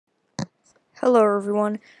Hello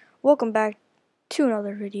everyone, welcome back to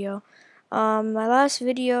another video. My last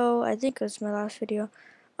video, I think it was my last video,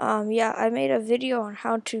 I made a video on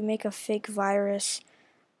how to make a fake virus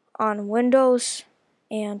on Windows,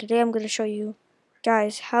 and today I'm going to show you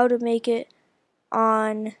guys how to make it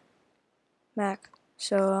on Mac.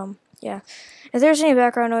 So, if there's any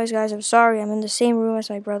background noise, guys, I'm sorry, I'm in the same room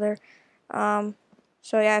as my brother.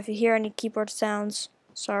 If you hear any keyboard sounds,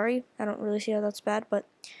 sorry, I don't really see how that's bad, but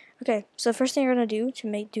okay, so the first thing you're going to do to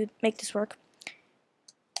make this work,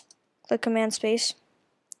 click Command Space,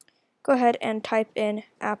 go ahead and type in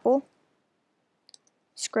Apple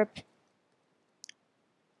script.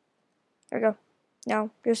 There we go.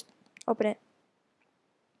 Now, just open it.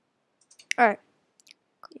 Alright,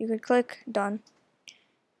 you could click Done,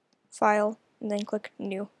 File, and then click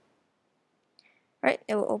New. Alright,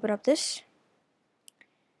 it will open up this.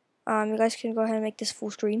 You guys can go ahead and make this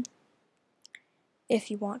full screen if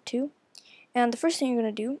you want to. And the first thing you're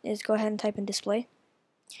going to do is go ahead and type in display.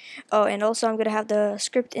 Oh, and also I'm going to have the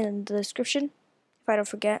script in the description if I don't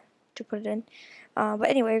forget to put it in. But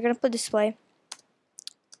anyway, you're going to put display,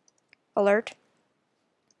 alert,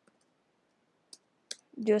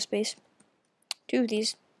 do a space, two of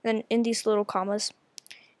these, then in these little commas,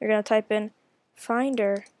 you're going to type in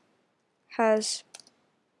Finder has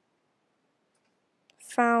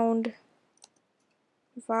found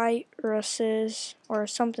viruses or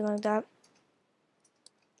something like that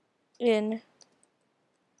in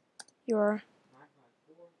your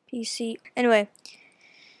PC. Anyway,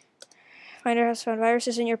 Finder has found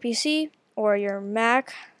viruses in your PC or your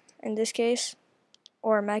Mac in this case,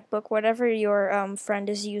 or MacBook, whatever your friend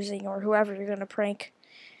is using or whoever you're gonna prank.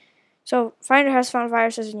 So Finder has found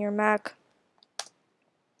viruses in your Mac.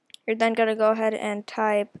 You're then gonna go ahead and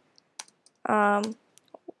type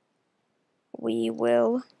we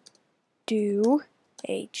will do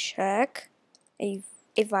a check, a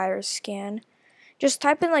virus scan. Just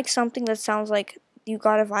type in like something that sounds like you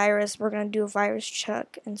got a virus, we're gonna do a virus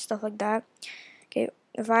check and stuff like that. Okay,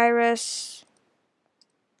 virus,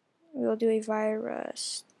 we'll do a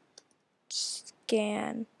virus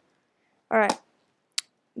scan. Alright,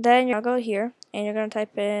 then you'll go here and you're gonna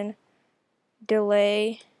type in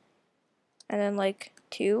delay and then like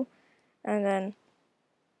 2 and then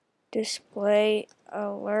display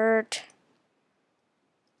alert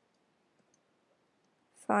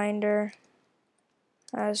Finder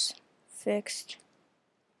has fixed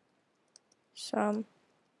some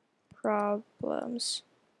problems.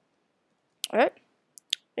 Alright,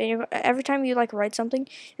 and every time you like write something,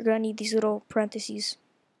 you're gonna need these little parentheses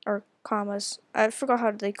or commas. I forgot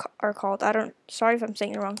how they are called. Sorry if I'm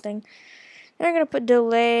saying the wrong thing. Then you're gonna put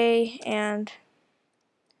delay and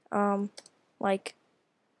like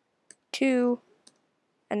 2,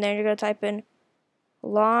 and then you're gonna type in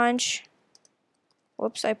launch.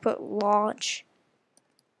 Whoops, I put launch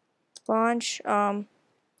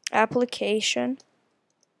application,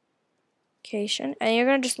 and you're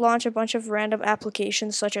gonna just launch a bunch of random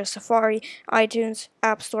applications such as Safari, iTunes,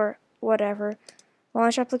 App Store, whatever.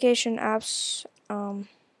 Launch application apps. You're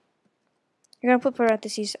gonna put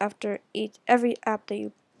parentheses after every app that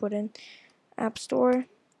you put in. App Store,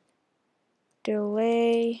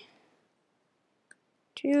 delay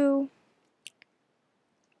 2,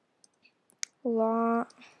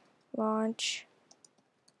 launch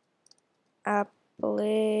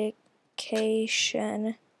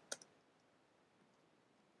application,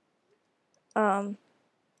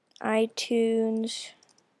 iTunes.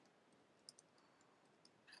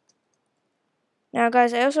 Now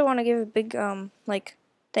guys, I also want to give a big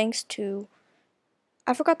thanks to,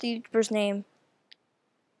 I forgot the YouTuber's name,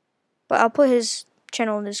 but I'll put his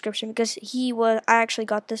channel in the description because I actually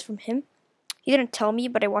got this from him. He didn't tell me,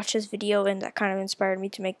 but I watched his video and that kind of inspired me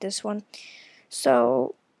to make this one.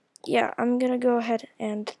 So yeah, I'm gonna go ahead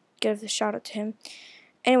and give a shout out to him.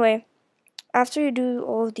 Anyway, after you do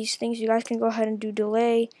all of these things, you guys can go ahead and do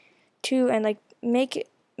delay 2 and like make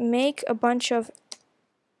a bunch of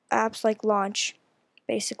apps like launch,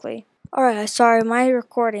 basically. Alright, sorry, my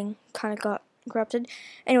recording kind of got corrupted.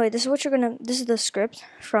 Anyway, this is the script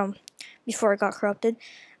from before it got corrupted.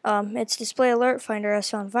 It's display alert, Finder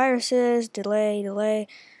has found viruses, delay,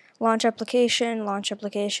 launch application,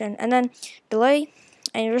 and then delay,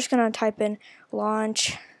 and you're just gonna type in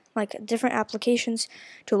launch, like different applications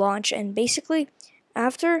to launch, and basically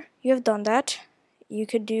after you have done that, you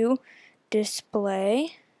could do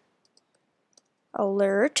display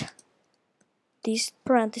alert, these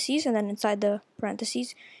parentheses, and then inside the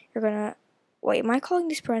parentheses you're gonna wait, am I calling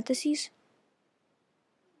these parentheses?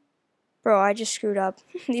 Bro, I just screwed up.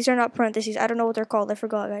 These are not parentheses. I don't know what they're called. I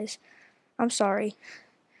forgot, guys. I'm sorry.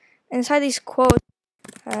 inside these quotes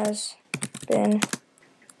has been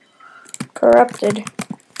corrupted.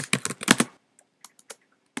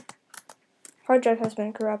 Hard drive has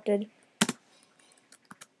been corrupted.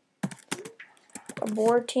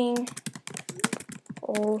 Aborting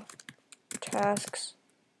all tasks.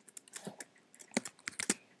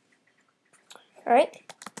 Alright,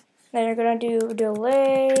 then you're gonna do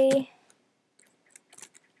delay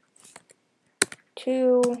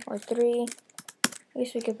 2 or 3. At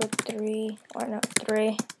least we could put 3 or not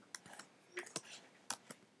 3.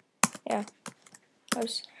 Yeah.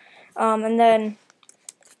 And then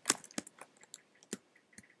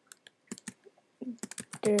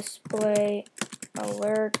display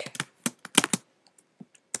alert.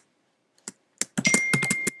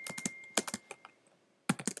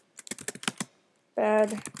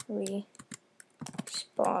 Bad response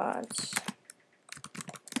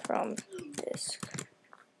from disk.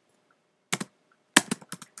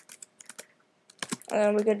 And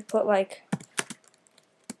then we could put like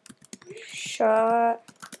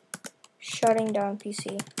shutting down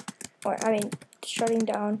PC, or shutting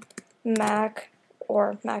down Mac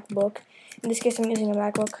or MacBook. In this case, I'm using a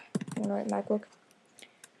MacBook. I'm gonna write MacBook.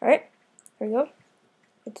 Alright, there we go.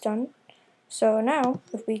 It's done. So now,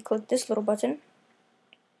 if we click this little button,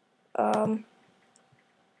 oops,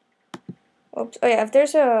 oh yeah, if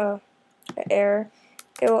there's an error,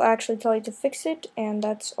 it will actually tell you to fix it, and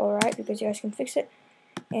that's alright because you guys can fix it.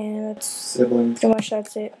 And that's pretty much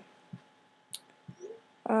that's it.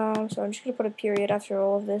 So I'm just gonna put a period after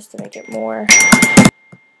all of this to make it more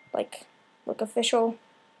look official,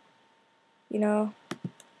 you know.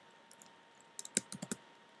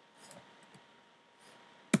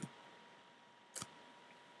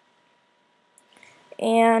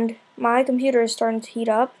 And my computer is starting to heat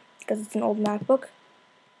up because it's an old MacBook.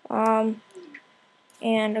 And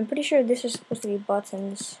I'm pretty sure this is supposed to be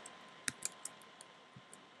buttons.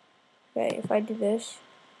 Okay, if I do this.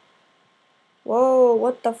 Whoa,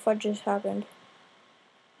 what the fudge just happened?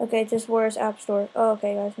 Okay, this where's App Store. Oh,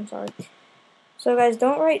 okay, guys, I'm sorry. So, guys,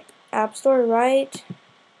 don't write App Store, write.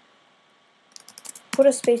 Put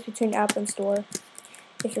a space between App and Store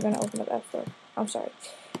if you're gonna open up App Store. I'm sorry.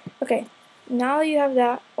 Okay, now you have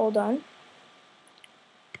that all done.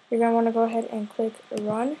 You're gonna want to go ahead and click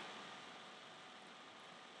Run.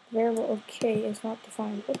 Variable OK is not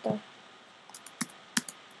defined. What the?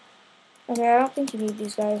 Okay, I don't think you need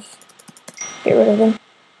these guys. Get rid of them.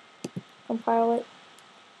 Compile it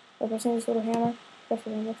by pressing this little hammer. Press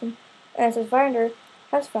the button. And it says Finder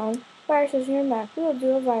has found viruses in your Mac. We will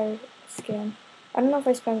do a virus scan. I don't know if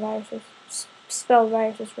I spelled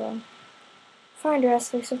viruses wrong. Finder has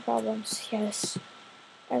fixed some problems. Yes.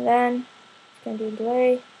 And then it's gonna do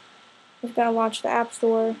delay. It's gonna launch the App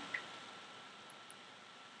Store.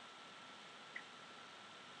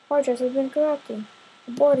 Hard drives have been corrupted.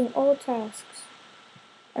 Aborting all tasks.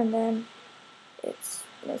 And then it's,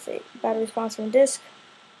 let's say, battery response from disk.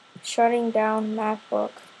 Shutting down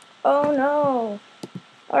MacBook. Oh no!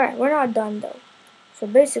 Alright, we're not done though. So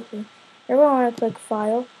basically, you're going to want to click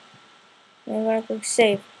File. And you're going to click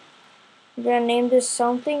Save. You're going to name this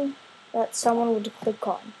something that someone would click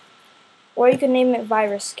on. Or you can name it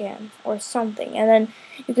Virus Scan or something. And then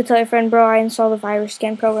you can tell your friend, bro, I installed the Virus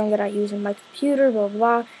Scan program that I use in my computer, blah, blah,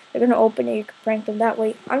 blah. They're going to open it. You can prank them that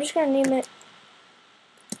way. I'm just going to name it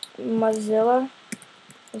Mozilla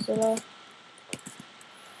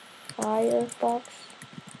Firefox.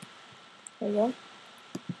 There you go.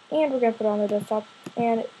 And we're going to put it on the desktop.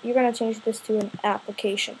 And you're going to change this to an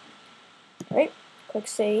application. Right? Click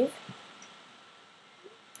Save.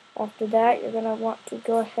 After that, you're going to want to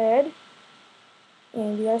go ahead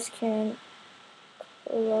and you guys can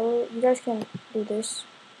do this.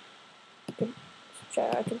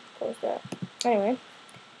 I could close that. Anyway,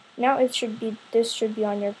 now this should be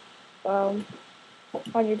on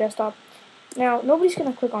your desktop. Now, nobody's going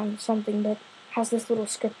to click on something that has this little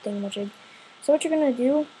script thingamajig. So what you're going to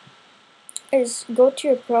do is go to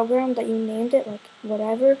your program that you named it, like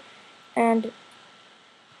whatever, and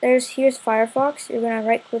here's Firefox. You're going to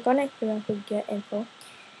right click on it, you're going to click Get Info,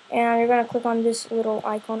 and you're going to click on this little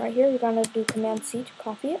icon right here. You're going to do Command C to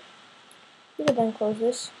copy it. You can then close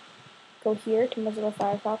this, go here to Mozilla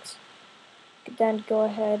Firefox, then go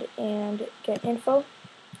ahead and Get Info,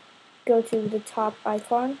 go to the top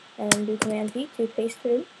icon and do Command V to paste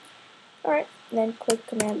it in. Alright, then click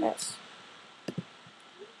Command S to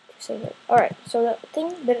save it. Alright, so the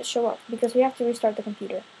thing didn't show up because we have to restart the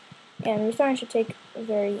computer. And restarting should take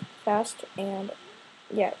very fast, and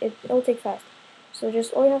yeah, it'll take fast. So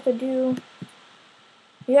just all you have to do,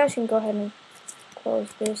 you guys can go ahead and close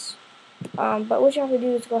this. But what you have to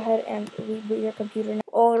do is go ahead and reboot your computer now.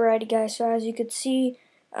 Alrighty guys, so as you could see,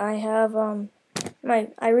 I have I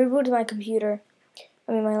rebooted my computer,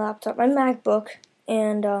 my laptop, my MacBook,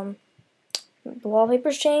 and the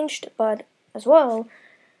wallpaper's changed, but as well,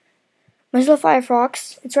 Mozilla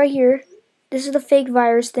Firefox, it's right here. This is the fake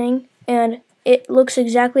virus thing, and it looks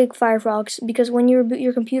exactly like Firefox because when you reboot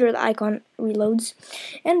your computer, the icon reloads.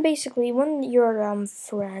 And basically, when your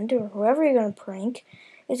friend or whoever you're gonna prank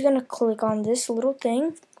is gonna click on this little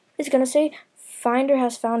thing, it's gonna say, "Finder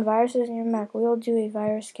has found viruses in your Mac. We'll do a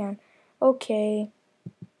virus scan." Okay.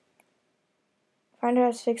 Finder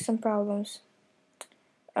has fixed some problems.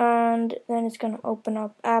 And then it's gonna open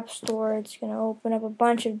up App Store. It's gonna open up a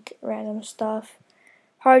bunch of random stuff.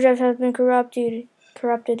 Hard drive has been corrupted,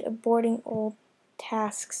 aborting old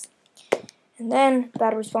tasks. And then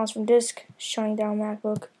bad response from disk, shutting down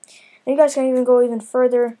MacBook. And you guys can even go even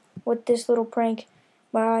further with this little prank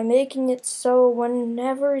by making it so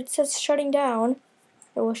whenever it says shutting down,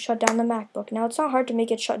 it will shut down the MacBook. Now it's not hard to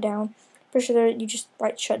make it shut down. Pretty sure you just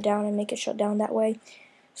write shut down and make it shut down that way.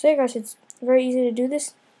 So yeah guys, it's very easy to do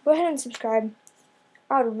this. Go ahead and subscribe.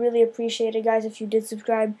 I would really appreciate it guys if you did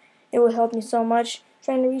subscribe. It would help me so much.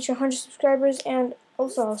 Trying to reach 100 subscribers, and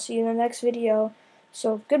also I'll see you in the next video.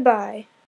 So goodbye.